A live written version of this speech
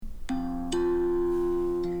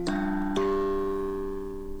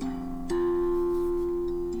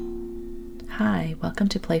Hi, welcome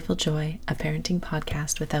to Playful Joy, a parenting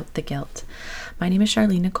podcast without the guilt. My name is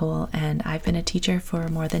Charlene Nicole, and I've been a teacher for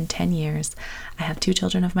more than 10 years. I have 2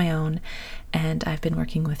 children of my own, and I've been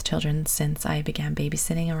working with children since I began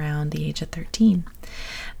babysitting around the age of 13.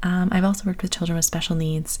 I've also worked with children with special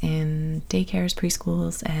needs in daycares,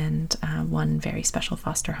 preschools, and one very special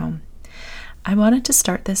foster home. I wanted to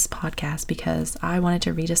start this podcast because I wanted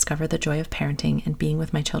to rediscover the joy of parenting and being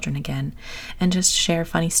with my children again, and just share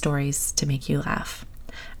funny stories to make you laugh.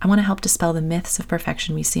 I want to help dispel the myths of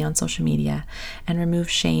perfection we see on social media and remove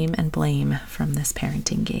shame and blame from this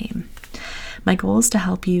parenting game. My goal is to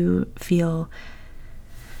help you feel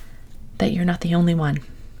that you're not the only one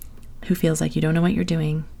who feels like you don't know what you're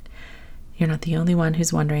doing. You're not the only one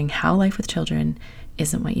who's wondering how life with children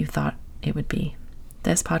isn't what you thought it would be.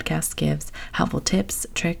 This podcast gives helpful tips,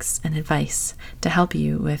 tricks, and advice to help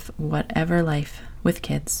you with whatever life with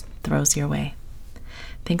kids throws your way.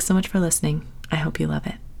 Thanks so much for listening. I hope you love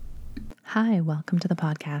it. Hi, welcome to the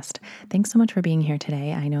podcast. Thanks so much for being here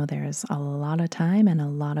today. I know there's a lot of time and a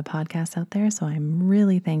lot of podcasts out there, so I'm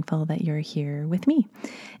really thankful that you're here with me.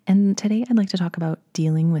 And today I'd like to talk about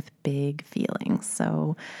dealing with big feelings.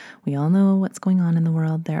 So we all know what's going on in the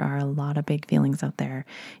world. There are a lot of big feelings out there.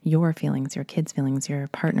 Your feelings, your kids' feelings, your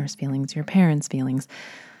partner's feelings, your parents' feelings,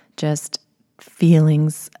 just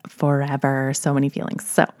feelings forever. So many feelings.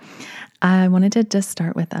 So I wanted to just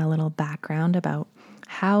start with a little background about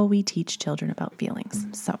how we teach children about feelings.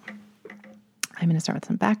 So I'm going to start with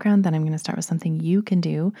some background, then I'm going to start with something you can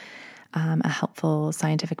do, a helpful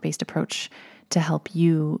scientific-based approach to help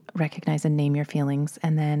you recognize and name your feelings,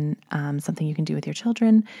 and then something you can do with your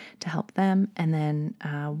children to help them, and then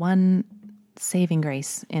one saving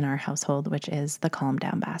grace in our household, which is the Calm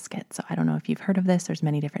Down Basket. So I don't know if you've heard of this. There's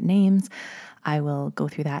many different names. I will go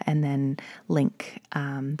through that and then link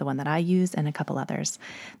the one that I use and a couple others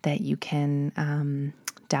that you can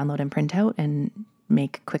download and print out and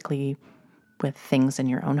make quickly with things in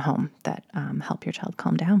your own home that help your child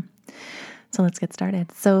calm down. So let's get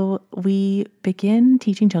started. So we begin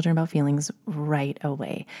teaching children about feelings right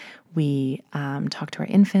away. We talk to our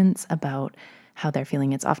infants about how they're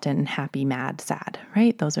feeling. It's often happy, mad, sad,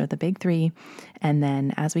 right? Those are the big 3. And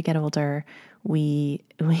then as we get older, we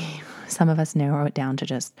some of us narrow it down to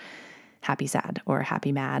just happy, sad, or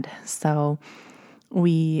happy, mad. So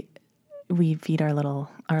we feed our little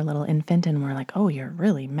infant and we're like, oh, you're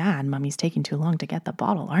really mad. Mommy's taking too long to get the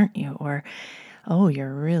bottle, aren't you? Or, oh,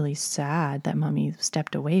 you're really sad that mommy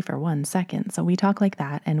stepped away for 1 second. So we talk like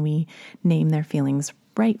that and we name their feelings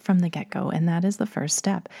right from the get-go. And that is the first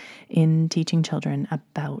step in teaching children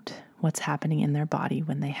about what's happening in their body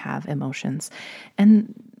when they have emotions.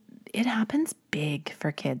 And it happens big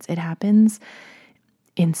for kids. It happens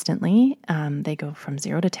instantly. They go from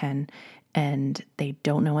 0 to 10 and they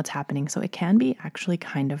don't know what's happening. So it can be actually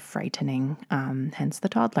kind of frightening, hence the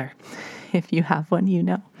toddler. If you have one, you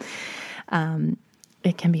know.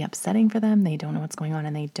 It can be upsetting for them. They don't know what's going on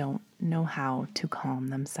and they don't know how to calm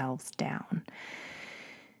themselves down.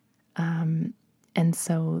 And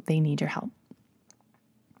so they need your help.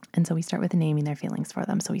 And so we start with naming their feelings for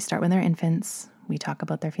them. So we start when they're infants, we talk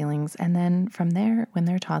about their feelings. And then from there, when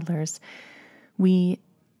they're toddlers, we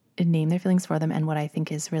name their feelings for them. And what I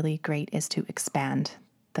think is really great is to expand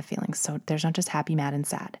the feelings. So there's not just happy, mad, and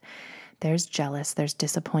sad. There's jealous, there's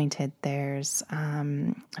disappointed, there's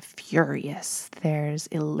furious, there's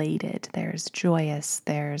elated, there's joyous,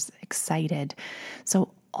 there's excited.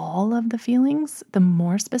 So all of the feelings, the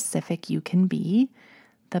more specific you can be,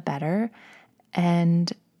 the better.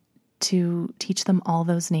 And to teach them all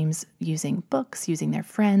those names using books, using their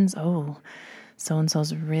friends. Oh,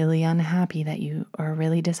 so-and-so's really unhappy that you are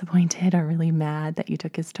really disappointed or really mad that you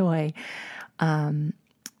took his toy. In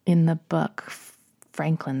the book,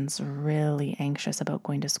 Franklin's really anxious about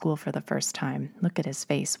going to school for the first time. Look at his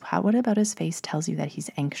face. What about his face tells you that he's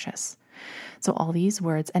anxious? So all these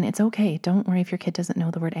words, and it's okay. Don't worry if your kid doesn't know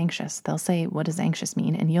the word anxious. They'll say, what does anxious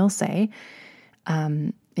mean? And you'll say,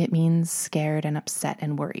 it means scared and upset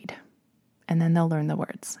and worried. And then they'll learn the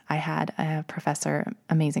words. I had a professor,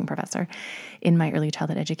 amazing professor, in my early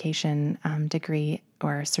childhood education degree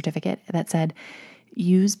or certificate that said,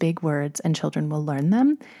 use big words and children will learn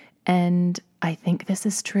them. And I think this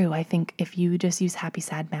is true. I think if you just use happy,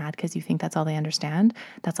 sad, mad because you think that's all they understand,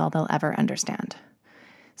 that's all they'll ever understand.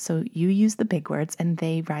 So you use the big words and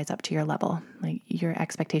they rise up to your level. Like your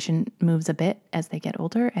expectation moves a bit as they get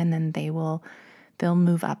older, and then they'll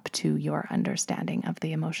move up to your understanding of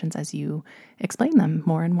the emotions as you explain them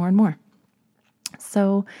more and more and more.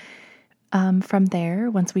 So from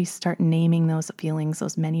there, once we start naming those feelings,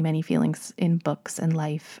 those many, many feelings in books and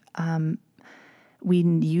life, we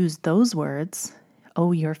use those words.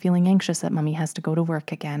 Oh, you're feeling anxious that mommy has to go to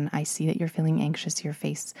work again. I see that you're feeling anxious. Your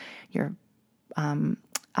face, your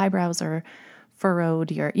eyebrows are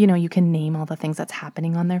furrowed. You can name all the things that's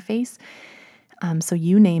happening on their face. So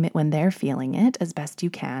you name it when they're feeling it as best you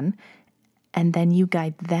can. And then you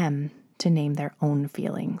guide them to name their own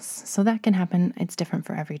feelings. So that can happen. It's different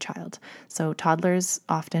for every child. So toddlers,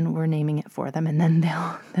 often we're naming it for them, and then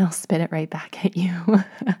they'll spit it right back at you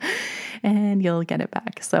and you'll get it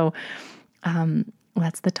back. So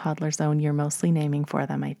that's the toddler zone. You're mostly naming for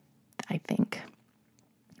them, I think,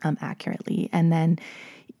 accurately. And then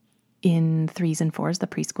in 3s and 4s, the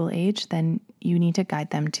preschool age, then you need to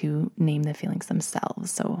guide them to name the feelings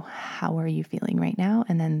themselves. So how are you feeling right now?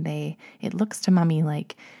 And then it looks to mommy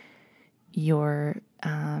like you're,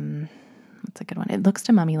 what's a good one? It looks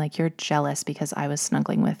to mommy like you're jealous because I was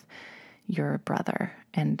snuggling with your brother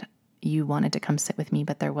and you wanted to come sit with me,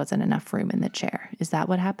 but there wasn't enough room in the chair. Is that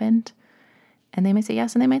what happened? And they might say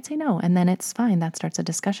yes, and they might say no. And then it's fine. That starts a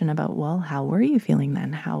discussion about, well, how were you feeling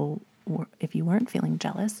then? If you weren't feeling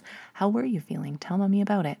jealous, how were you feeling? Tell mommy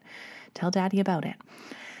about it. Tell daddy about it.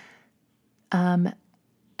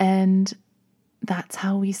 And that's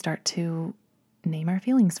how we start to name our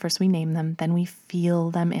feelings. First we name them, then we feel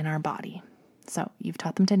them in our body. So you've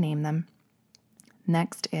taught them to name them.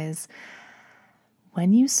 Next is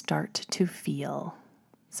when you start to feel.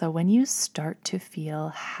 So when you start to feel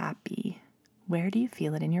happy, where do you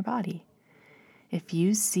feel it in your body? If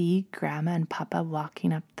you see Grandma and Papa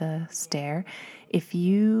walking up the stair, if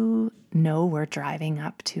you know we're driving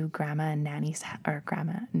up to Grandma and Nanny's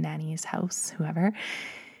house, whoever,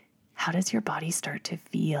 how does your body start to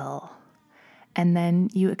feel? And then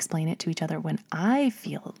you explain it to each other. When I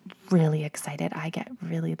feel really excited, I get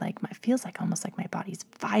really feels like almost like my body's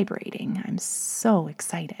vibrating. I'm so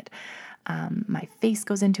excited. My face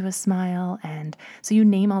goes into a smile. And so you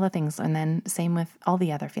name all the things. And then same with all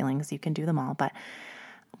the other feelings. You can do them all. But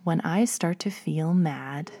when I start to feel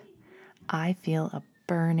mad, I feel a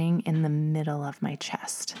burning in the middle of my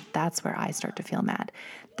chest. That's where I start to feel mad.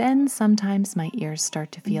 Then sometimes my ears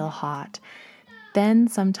start to feel hot. Then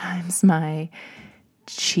sometimes my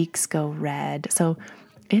cheeks go red. So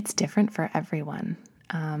it's different for everyone.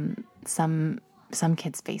 Some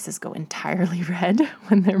kids' faces go entirely red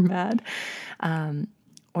when they're mad.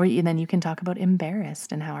 Or then you can talk about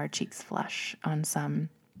embarrassed and how our cheeks flush on some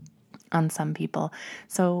people.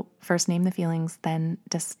 So first name the feelings, then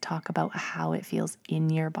just talk about how it feels in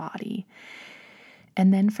your body.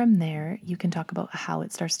 And then from there, you can talk about how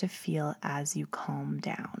it starts to feel as you calm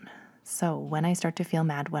down. So when I start to feel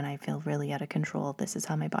mad, when I feel really out of control, this is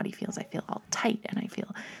how my body feels. I feel all tight and I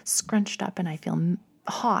feel scrunched up and I feel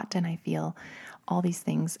hot and I feel all these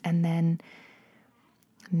things. And then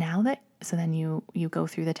then you go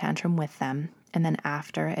through the tantrum with them. And then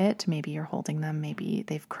after it, maybe you're holding them, maybe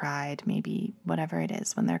they've cried, maybe whatever it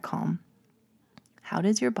is when they're calm. How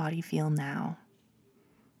does your body feel now?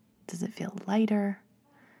 Does it feel lighter?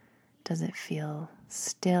 Does it feel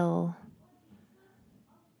still?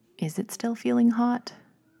 Is it still feeling hot?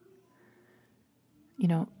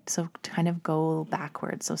 So kind of go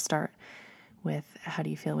backwards. So start with how do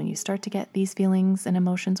you feel when you start to get these feelings and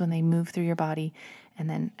emotions when they move through your body? And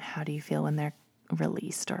then how do you feel when they're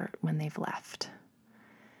released or when they've left?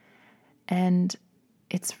 And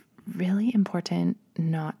it's really important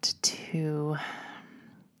not to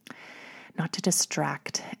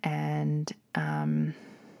distract and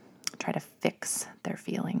try to fix their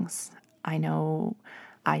feelings. I know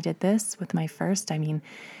I did this with my first.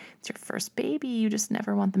 It's your first baby. You just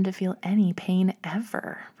never want them to feel any pain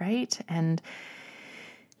ever, right? And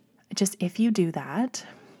just if you do that,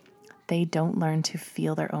 they don't learn to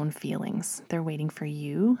feel their own feelings. They're waiting for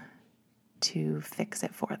you to fix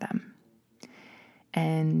it for them.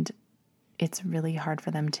 And it's really hard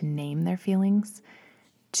for them to name their feelings,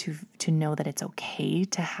 to know that it's okay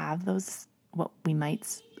to have those, don't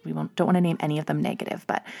want to name any of them negative,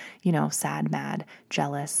 but, sad, mad,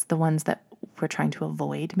 jealous, the ones that we're trying to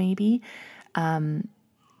avoid maybe.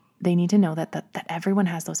 They need to know that everyone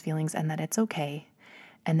has those feelings and that it's okay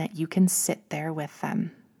and that you can sit there with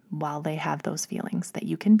them while they have those feelings, that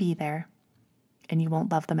you can be there and you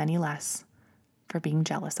won't love them any less for being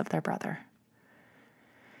jealous of their brother.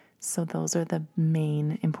 So those are the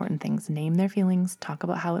main important things. Name their feelings, talk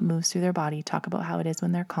about how it moves through their body, talk about how it is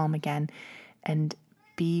when they're calm again, and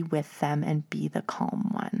be with them and be the calm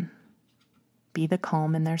one. Be the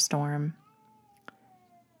calm in their storm.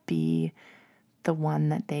 Be the one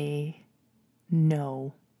that they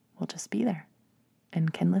know will just be there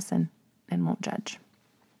and can listen and won't judge.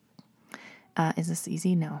 Is this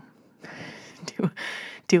easy? No.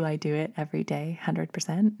 Do I do it every day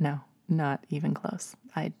 100%? No, not even close.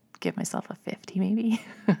 I'd give myself a 50 maybe.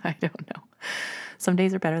 I don't know. Some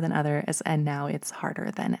days are better than others, and now it's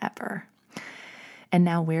harder than ever. And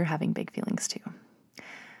now we're having big feelings too.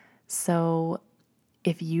 So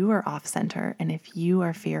if you are off center and if you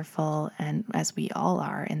are fearful, and as we all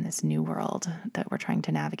are in this new world that we're trying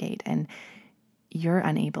to navigate, and you're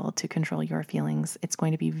unable to control your feelings, it's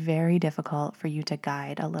going to be very difficult for you to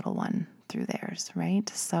guide a little one through theirs, right?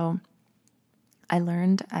 So I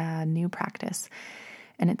learned a new practice,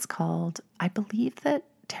 and it's called, I believe that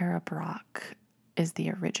Tara Brach is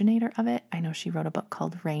the originator of it. I know she wrote a book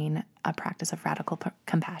called Rain, A Practice of Radical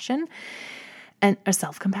Compassion and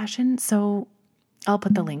self-compassion. So I'll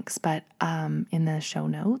put the links, but in the show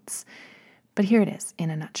notes. But here it is in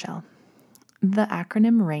a nutshell. The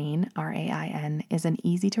acronym RAIN, RAIN, is an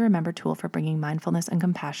easy to remember tool for bringing mindfulness and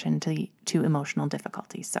compassion to emotional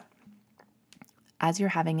difficulties. So as you're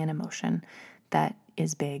having an emotion that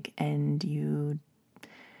is big and you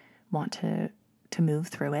want to move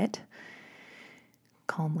through it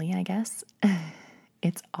calmly, I guess,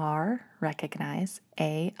 it's R, recognize,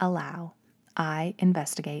 A, allow, I,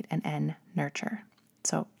 investigate, and N, nurture.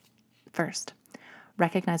 So first,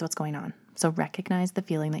 recognize what's going on. So recognize the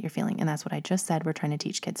feeling that you're feeling. And that's what I just said we're trying to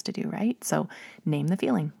teach kids to do, right? So name the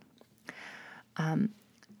feeling.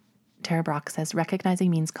 Tara Brach says, recognizing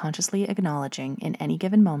means consciously acknowledging in any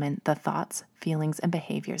given moment the thoughts, feelings, and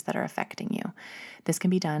behaviors that are affecting you. This can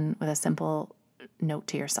be done with a simple note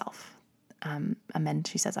to yourself.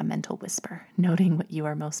 She says a mental whisper, noting what you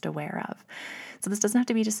are most aware of. So this doesn't have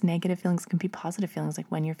to be just negative feelings. It can be positive feelings. Like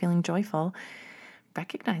when you're feeling joyful,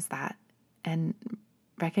 recognize that and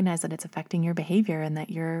recognize that it's affecting your behavior and that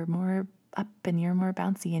you're more up and you're more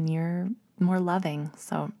bouncy and you're more loving.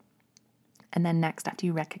 So, and then next, after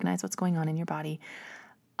you recognize what's going on in your body,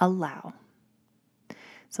 allow.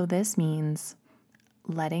 So this means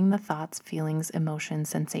letting the thoughts, feelings, emotions,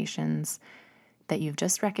 sensations that you've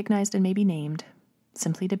just recognized and maybe named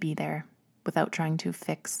simply to be there without trying to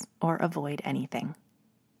fix or avoid anything.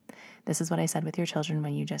 This is what I said with your children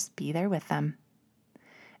when you just be there with them,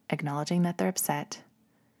 acknowledging that they're upset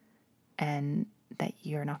and that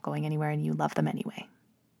you're not going anywhere and you love them anyway.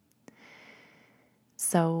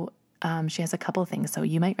 So she has a couple of things. So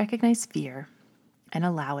you might recognize fear and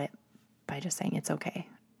allow it by just saying it's okay.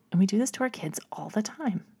 And we do this to our kids all the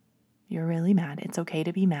time. You're really mad. It's okay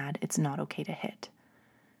to be mad. It's not okay to hit.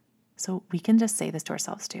 So we can just say this to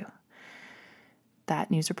ourselves too.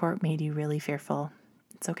 That news report made you really fearful.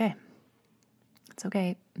 It's okay. It's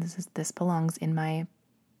okay. This belongs in my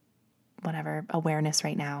whatever awareness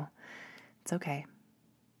right now. It's okay.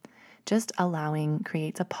 Just allowing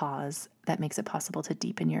creates a pause that makes it possible to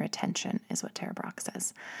deepen your attention, is what Tara Brach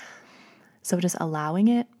says. So just allowing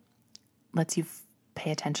it lets you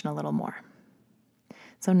pay attention a little more.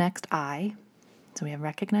 So next, I. So we have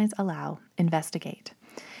recognize, allow, investigate.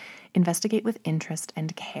 Investigate with interest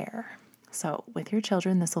and care. So with your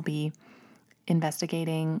children, this will be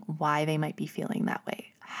investigating why they might be feeling that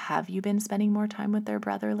way. Have you been spending more time with their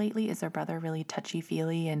brother lately? Is their brother really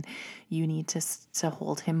touchy-feely and you need to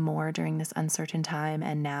hold him more during this uncertain time,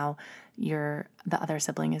 and now the other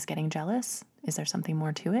sibling is getting jealous? Is there something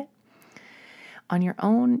more to it? On your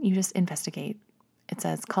own, you just investigate. It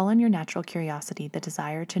says, call on your natural curiosity, the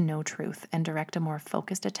desire to know truth, and direct a more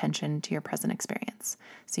focused attention to your present experience.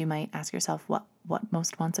 So you might ask yourself, what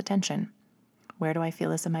most wants attention? Where do I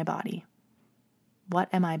feel this in my body? What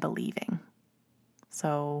am I believing?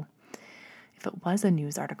 So if it was a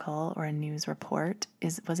news article or a news report,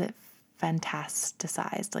 was it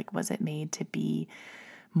fantasticized? Like, was it made to be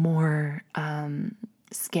more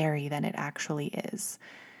scary than it actually is?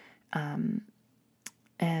 And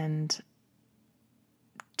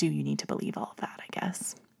do you need to believe all of that, I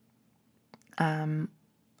guess? And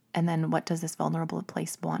then what does this vulnerable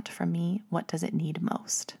place want from me? What does it need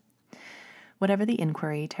most? Whatever the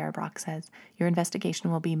inquiry, Tara Brach says, your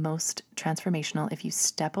investigation will be most transformational if you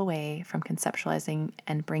step away from conceptualizing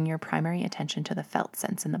and bring your primary attention to the felt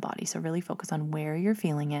sense in the body. So really focus on where you're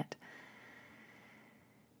feeling it.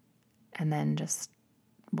 And then just,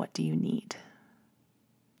 what do you need?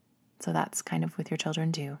 So that's kind of with your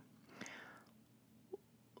children too.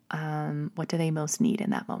 What do they most need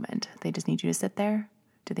in that moment? They just need you to sit there?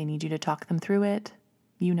 Do they need you to talk them through it?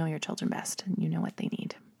 You know your children best, and you know what they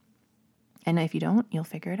need. And if you don't, you'll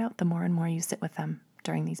figure it out the more and more you sit with them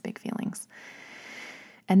during these big feelings.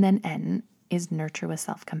 And then N is nurture with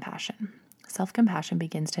self-compassion. Self-compassion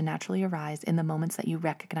begins to naturally arise in the moments that you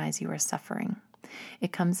recognize you are suffering.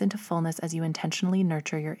 It comes into fullness as you intentionally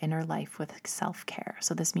nurture your inner life with self-care.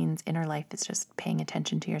 So this means inner life is just paying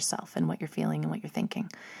attention to yourself and what you're feeling and what you're thinking.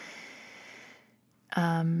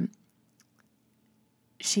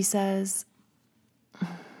 She says,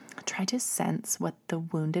 try to sense what the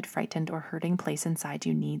wounded, frightened, or hurting place inside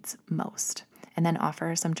you needs most, and then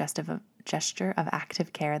offer some gesture of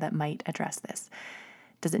active care that might address this.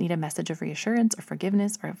 Does it need a message of reassurance or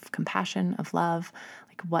forgiveness or of compassion, of love?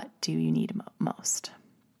 Like, what do you need most?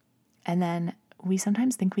 And then we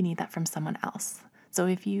sometimes think we need that from someone else. So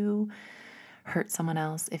if you hurt someone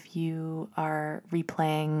else, if you are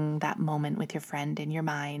replaying that moment with your friend in your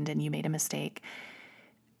mind and you made a mistake,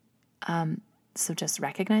 so just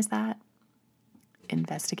recognize that,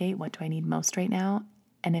 investigate, what do I need most right now?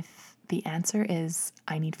 And if the answer is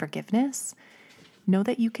I need forgiveness, know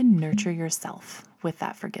that you can nurture yourself with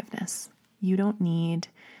that forgiveness. You don't need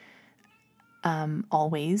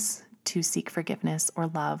always to seek forgiveness or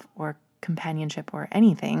love or companionship or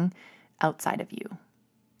anything outside of you.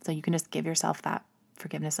 So you can just give yourself that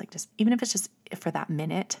forgiveness, like just, even if it's just for that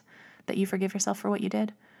minute that you forgive yourself for what you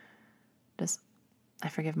did, just, I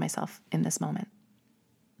forgive myself in this moment.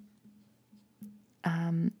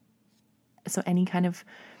 So any kind of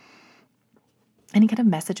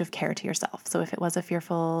message of care to yourself. So if it was a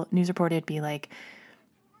fearful news report, it'd be like,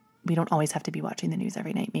 we don't always have to be watching the news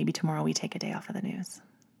every night. Maybe tomorrow we take a day off of the news.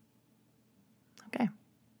 Okay.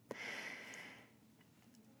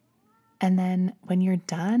 And then when you're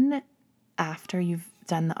done, after you've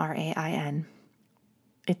done the RAIN,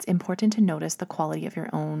 it's important to notice the quality of your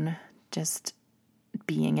own just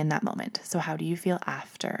being in that moment. So how do you feel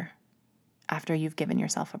after you've given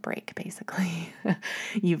yourself a break, basically?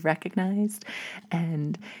 You've recognized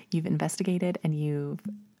and you've investigated and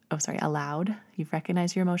allowed. You've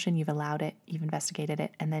recognized your emotion, you've allowed it, you've investigated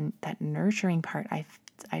it. And then that nurturing part, I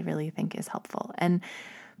really think is helpful. And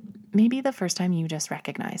maybe the first time you just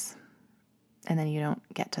recognize and then you don't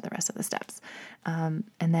get to the rest of the steps. And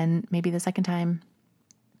then maybe the second time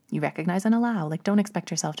you recognize and allow. Like, don't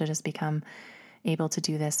expect yourself to just become able to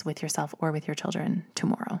do this with yourself or with your children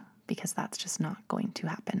tomorrow, because that's just not going to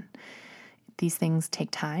happen. These things take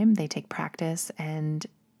time, they take practice, and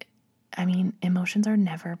I mean, emotions are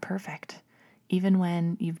never perfect. Even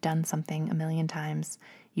when you've done something a million times,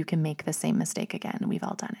 you can make the same mistake again. We've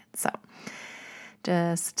all done it. So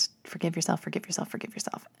just forgive yourself,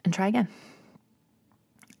 and try again.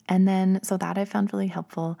 And then, so that I found really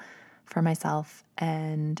helpful for myself.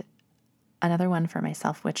 And another one for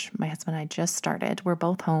myself, which my husband and I just started. We're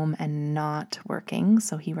both home and not working.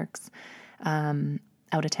 So he works out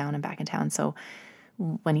of town and back in town. So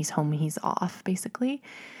when he's home, he's off, basically.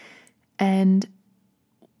 And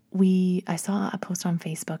I saw a post on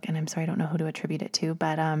Facebook, and I'm sorry, I don't know who to attribute it to,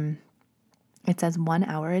 but it says 1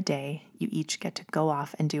 hour a day, you each get to go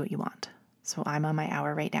off and do what you want. So I'm on my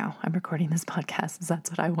hour right now. I'm recording this podcast because that's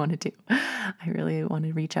what I want to do. I really want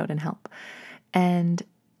to reach out and help. And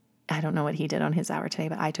I don't know what he did on his hour today,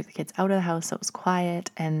 but I took the kids out of the house, so it was quiet.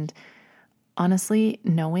 And honestly,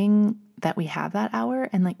 knowing that we have that hour,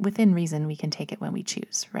 and like within reason, we can take it when we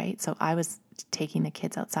choose, right? So I was taking the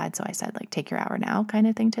kids outside, so I said, like, take your hour now kind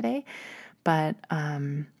of thing today. But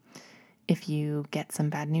if you get some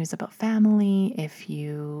bad news about family, if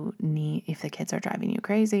the kids are driving you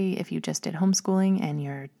crazy, if you just did homeschooling and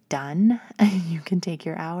you're done, you can take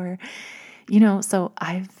your hour. So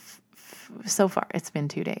so far, it's been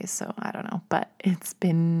 2 days, so I don't know, but it's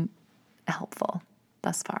been helpful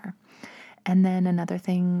thus far. And then another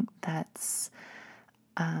thing that's,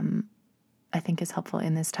 I think is helpful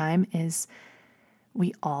in this time is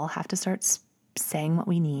we all have to start saying what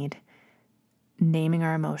we need, naming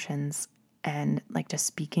our emotions, and like just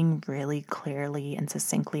speaking really clearly and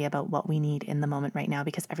succinctly about what we need in the moment right now,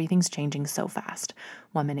 because everything's changing so fast.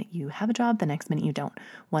 1 minute you have a job, the next minute you don't.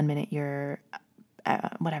 1 minute you're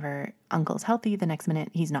whatever, uncle's healthy, the next minute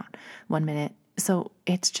he's not. 1 minute. So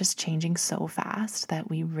it's just changing so fast that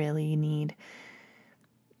we really need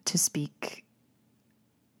to speak,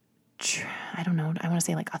 I don't know, I want to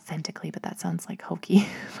say like authentically, but that sounds like hokey,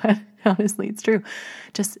 but honestly, it's true.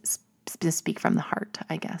 Just speak from the heart,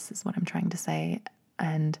 I guess, is what I'm trying to say.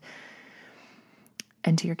 And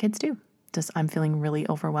to your kids too. I'm feeling really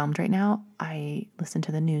overwhelmed right now. I listen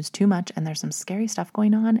to the news too much, and there's some scary stuff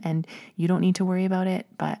going on, and you don't need to worry about it,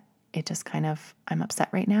 but it just I'm upset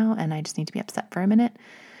right now, and I just need to be upset for a minute.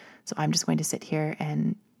 So I'm just going to sit here,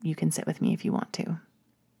 and you can sit with me if you want to.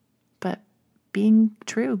 But being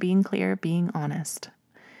true, being clear, being honest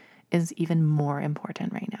is even more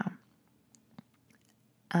important right now.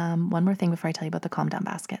 One more thing before I tell you about the calm down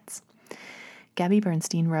baskets. Gabby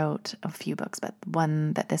Bernstein wrote a few books, but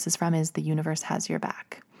one that this is from is The Universe Has Your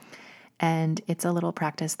Back. And it's a little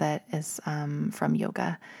practice that is from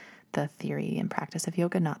yoga, the theory and practice of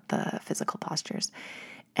yoga, not the physical postures.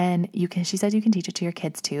 And she says you can teach it to your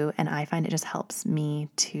kids too. And I find it just helps me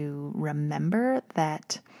to remember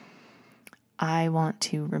that I want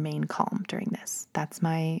to remain calm during this. That's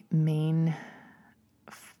my main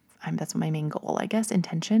goal, I guess,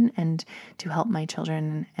 intention, and to help my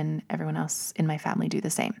children and everyone else in my family do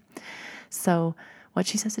the same. So what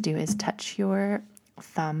she says to do is touch your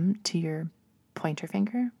thumb to your pointer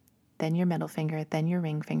finger, then your middle finger, then your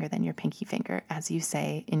ring finger, then your pinky finger, as you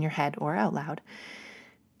say in your head or out loud,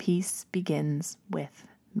 peace begins with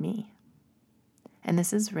me. And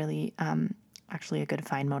this is really actually a good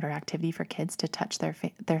fine motor activity for kids to touch their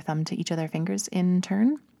thumb to each of their fingers in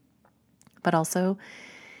turn. But also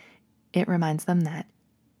it reminds them that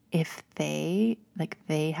if they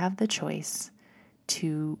have the choice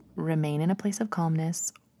to remain in a place of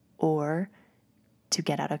calmness or to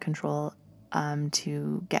get out of control,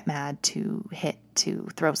 to get mad, to hit, to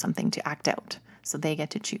throw something, to act out. So they get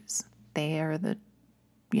to choose. They are the,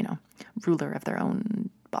 ruler of their own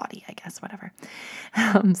body, I guess, whatever.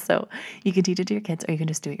 So you can teach it to your kids or you can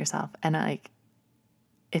just do it yourself. And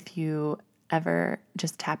if you ever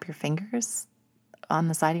just tap your fingers on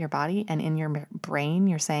the side of your body and in your brain,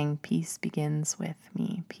 you're saying, peace begins with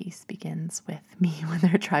me, peace begins with me, when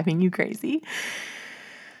they're driving you crazy.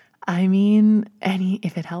 I mean,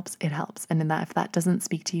 if it helps, it helps. And if that doesn't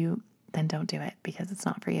speak to you, then don't do it because it's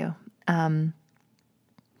not for you.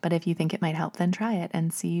 But if you think it might help, then try it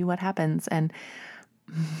and see what happens. And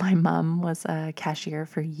my mom was a cashier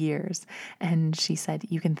for years, and she said,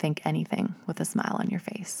 you can think anything with a smile on your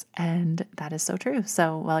face. And that is so true.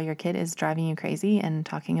 So while your kid is driving you crazy and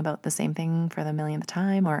talking about the same thing for the millionth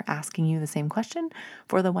time, or asking you the same question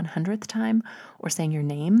for the 100th time, or saying your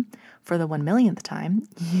name for the 1,000,000th time,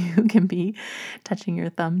 you can be touching your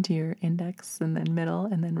thumb to your index and then middle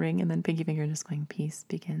and then ring and then pinky finger, just going, peace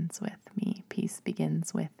begins with me, peace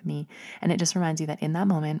begins with me. And it just reminds you that in that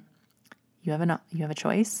moment, you have a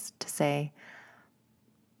choice to say,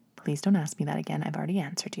 please don't ask me that again. I've already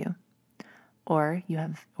answered you. Or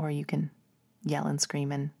you can yell and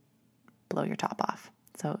scream and blow your top off.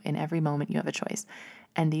 So in every moment you have a choice.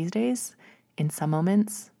 And these days, in some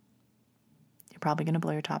moments, you're probably going to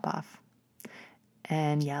blow your top off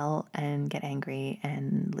and yell and get angry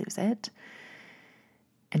and lose it.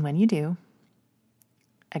 And when you do,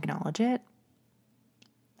 acknowledge it,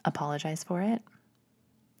 apologize for it.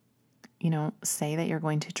 Say that you're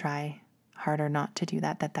going to try harder not to do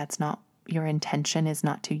that that's not your intention, is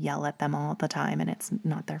not to yell at them all the time, and it's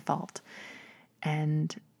not their fault.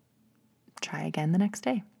 And try again the next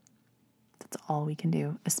day. That's all we can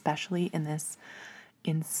do, especially in this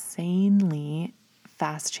insanely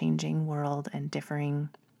fast-changing world and different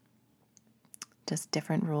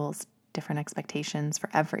rules, different expectations for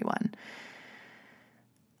everyone.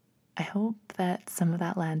 I hope that some of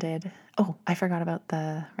that landed. Oh, I forgot about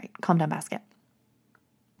Calm Down Basket.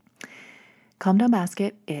 Calm Down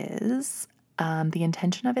Basket is, the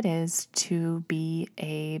intention of it is to be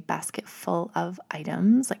a basket full of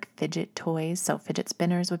items like fidget toys. So fidget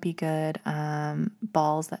spinners would be good.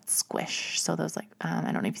 Balls that squish. So those I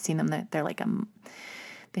don't know if you've seen them. They're like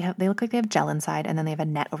they look like they have gel inside, and then they have a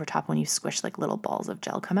net over top. When you squish, like little balls of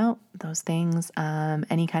gel come out. Those things.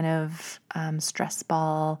 Any kind of stress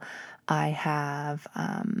ball. I have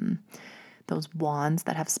those wands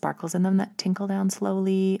that have sparkles in them that tinkle down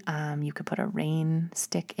slowly. You could put a rain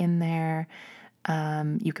stick in there.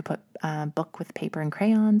 You could put a book with paper and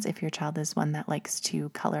crayons if your child is one that likes to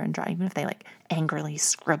color and draw. Even if they angrily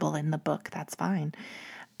scribble in the book, that's fine.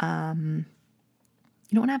 You don't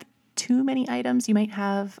want to have too many items. You might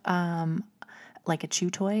have a chew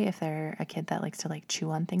toy if they're a kid that likes to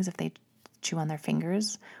chew on things. If they chew on their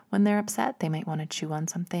fingers when they're upset, they might want to chew on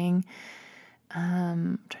something.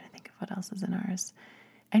 I'm trying to think of what else is in ours.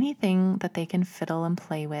 Anything that they can fiddle and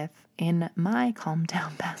play with. In my Calm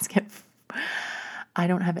Down Basket, I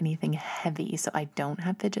don't have anything heavy, so I don't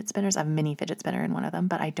have fidget spinners. I have a mini fidget spinner in one of them,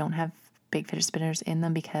 but I don't have big fidget spinners in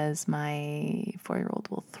them because my 4-year-old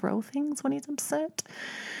will throw things when he's upset.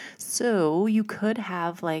 So you could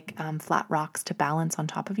have flat rocks to balance on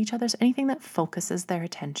top of each other. So anything that focuses their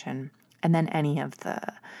attention. And then any of the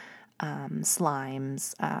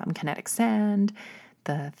slimes, kinetic sand,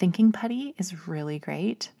 the thinking putty is really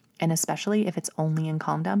great. And especially if it's only in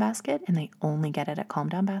Calm Down Basket and they only get it at Calm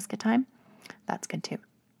Down Basket time, that's good too.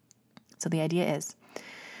 So the idea is,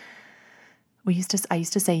 I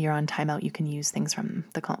used to say you're on timeout, you can use things from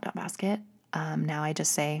the Calm Down Basket. Now I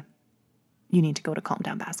just say you need to go to Calm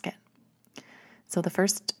Down Basket. So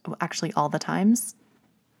actually all the times,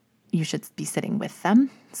 you should be sitting with them.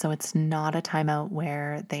 So it's not a timeout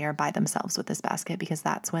where they are by themselves with this basket, because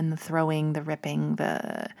that's when the throwing, the ripping,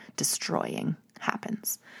 the destroying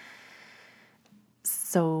happens.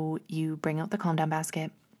 So you bring out the calm down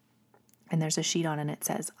basket, and there's a sheet on it, and it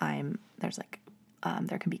says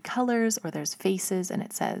there can be colors, or there's faces, and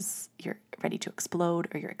it says you're ready to explode,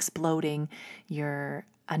 or you're exploding, you're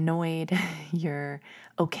annoyed, you're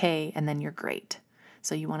okay, and then you're great.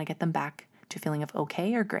 So you want to get them back to feeling of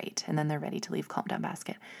okay or great, and then they're ready to leave calm down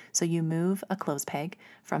basket. So you move a clothes peg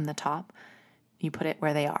from the top, you put it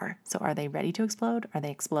where they are. So are they ready to explode? Are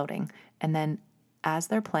they exploding? And then as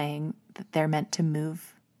they're playing, they're meant to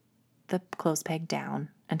move the clothes peg down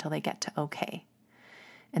until they get to okay.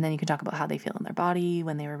 And then you can talk about how they feel in their body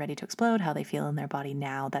when they were ready to explode, how they feel in their body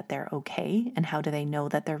now that they're okay, and how do they know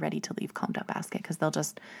that they're ready to leave calm down basket, because they'll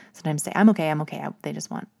just sometimes say, I'm okay. They just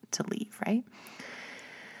want to leave, right?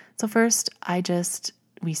 So first,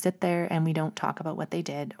 we sit there and we don't talk about what they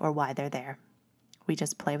did or why they're there. We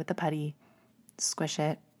just play with the putty, squish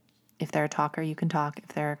it. If they're a talker, you can talk. If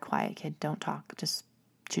they're a quiet kid, don't talk. Just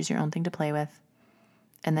choose your own thing to play with.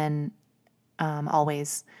 And then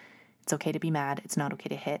always, it's okay to be mad. It's not okay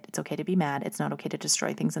to hit. It's okay to be mad. It's not okay to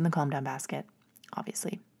destroy things in the calm down basket,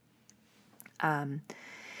 obviously. And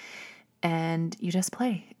you just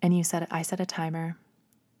play. And I set a timer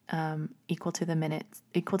equal to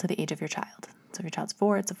the age of your child. So if your child's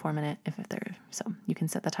 4, it's a 4-minute. So you can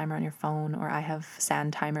set the timer on your phone, or I have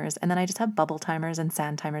sand timers, and then I just have bubble timers and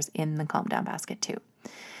sand timers in the calm down basket too,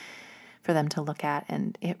 for them to look at,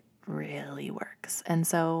 and it really works. And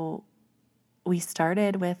so we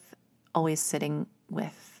started with always sitting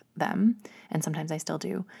with them, and sometimes I still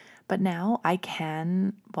do, but now I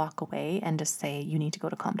can walk away and just say, you need to go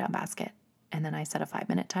to calm down basket. And then I set a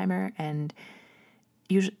 5-minute timer, and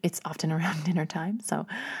usually it's often around dinner time. So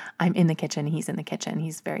I'm in the kitchen, he's in the kitchen,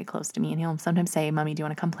 he's very close to me, and he'll sometimes say, Mommy, do you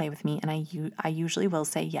want to come play with me? And I usually will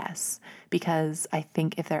say yes, because I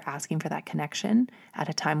think if they're asking for that connection at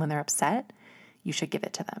a time when they're upset, you should give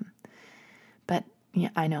it to them. But yeah,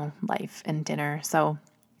 I know life and dinner, so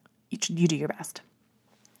you do your best.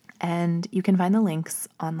 And you can find the links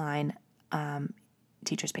online.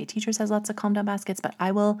 Teachers Pay Teachers has lots of calm down baskets, but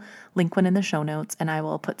I will link one in the show notes, and I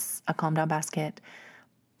will put a calm down basket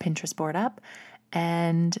Pinterest board up,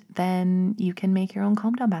 and then you can make your own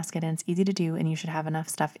calm down basket, and it's easy to do, and you should have enough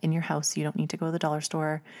stuff in your house. You don't need to go to the dollar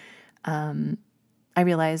store. I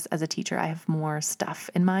realize as a teacher, I have more stuff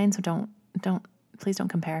in mind, so please don't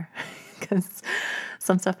compare, because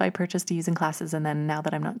some stuff I purchased to use in classes, and then now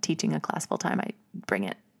that I'm not teaching a class full time, I bring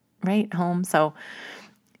it right home. So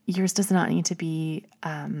yours does not need to be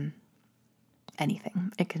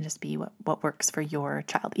anything. It can just be what works for your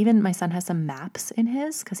child. Even my son has some maps in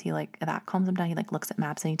his, because that calms him down. He looks at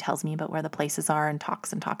maps and he tells me about where the places are and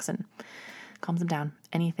talks and calms him down.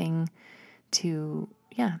 Anything to,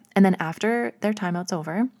 yeah. And then after their timeout's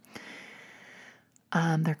over,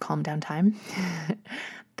 their calm down time,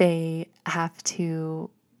 they have to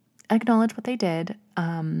acknowledge what they did.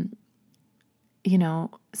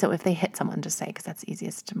 So if they hit someone, just say, because that's the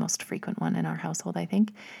easiest, most frequent one in our household, I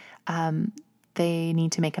think, they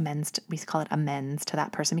need to make amends. We call it amends to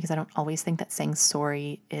that person, because I don't always think that saying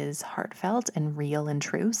sorry is heartfelt and real and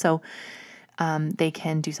true. So they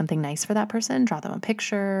can do something nice for that person, draw them a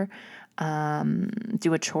picture,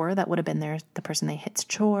 do a chore that would have been the person they hit's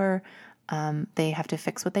chore. They have to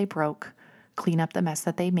fix what they broke, clean up the mess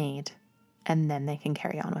that they made, and then they can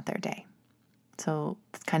carry on with their day. So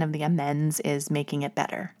kind of the amends is making it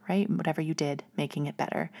better, right? Whatever you did, making it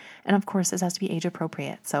better. And of course, this has to be age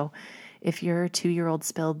appropriate. So if your 2-year-old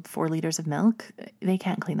spilled 4 liters of milk, they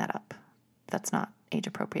can't clean that up. That's not age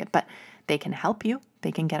appropriate, but they can help you.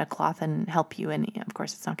 They can get a cloth and help you. And of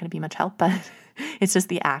course, it's not going to be much help, but it's just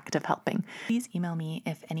the act of helping. Please email me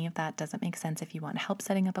if any of that doesn't make sense. If you want help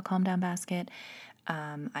setting up a calm down basket,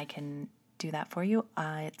 I can do that for you.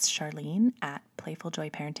 It's Charlene at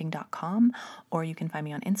playfuljoyparenting.com, or you can find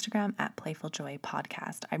me on Instagram at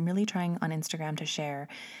playfuljoypodcast. I'm really trying on Instagram to share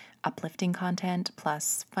uplifting content,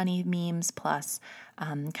 plus funny memes, plus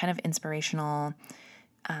kind of inspirational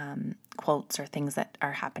quotes or things that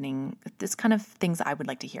are happening. This kind of things I would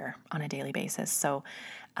like to hear on a daily basis. So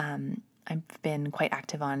I've been quite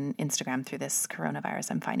active on Instagram through this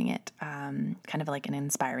coronavirus. I'm finding it kind of like an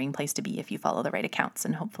inspiring place to be if you follow the right accounts,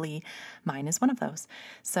 and hopefully mine is one of those.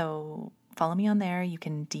 So follow me on there. You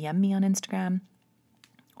can DM me on Instagram,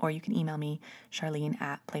 or you can email me, Charlene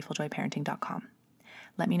at playfuljoyparenting.com.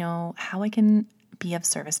 Let me know how I can be of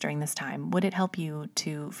service during this time? Would it help you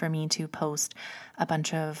for me to post a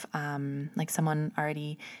bunch of, like someone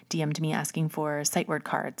already DM'd me asking for sight word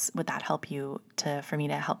cards? Would that help you for me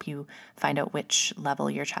to help you find out which level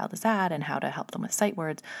your child is at and how to help them with sight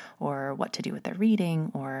words, or what to do with their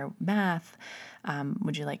reading or math?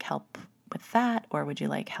 Would you like help with that, or would you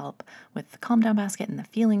like help with the calm down basket and the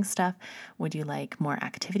feeling stuff? Would you like more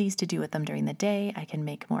activities to do with them during the day? I can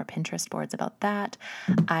make more Pinterest boards about that.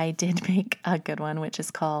 I did make a good one, which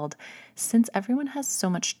is called Since Everyone Has So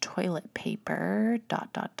Much Toilet Paper, ...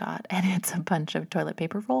 and it's a bunch of toilet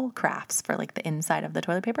paper roll crafts for like the inside of the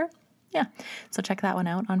toilet paper. Yeah, so check that one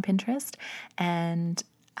out on Pinterest, and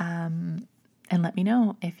let me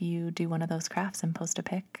know if you do one of those crafts and post a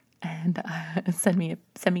pic, and send me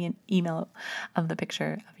an email of the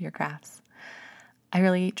picture of your crafts. I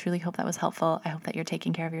really, truly hope that was helpful. I hope that you're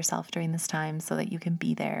taking care of yourself during this time so that you can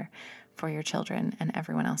be there for your children and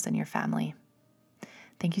everyone else in your family.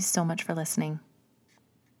 Thank you so much for listening.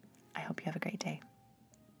 I hope you have a great day.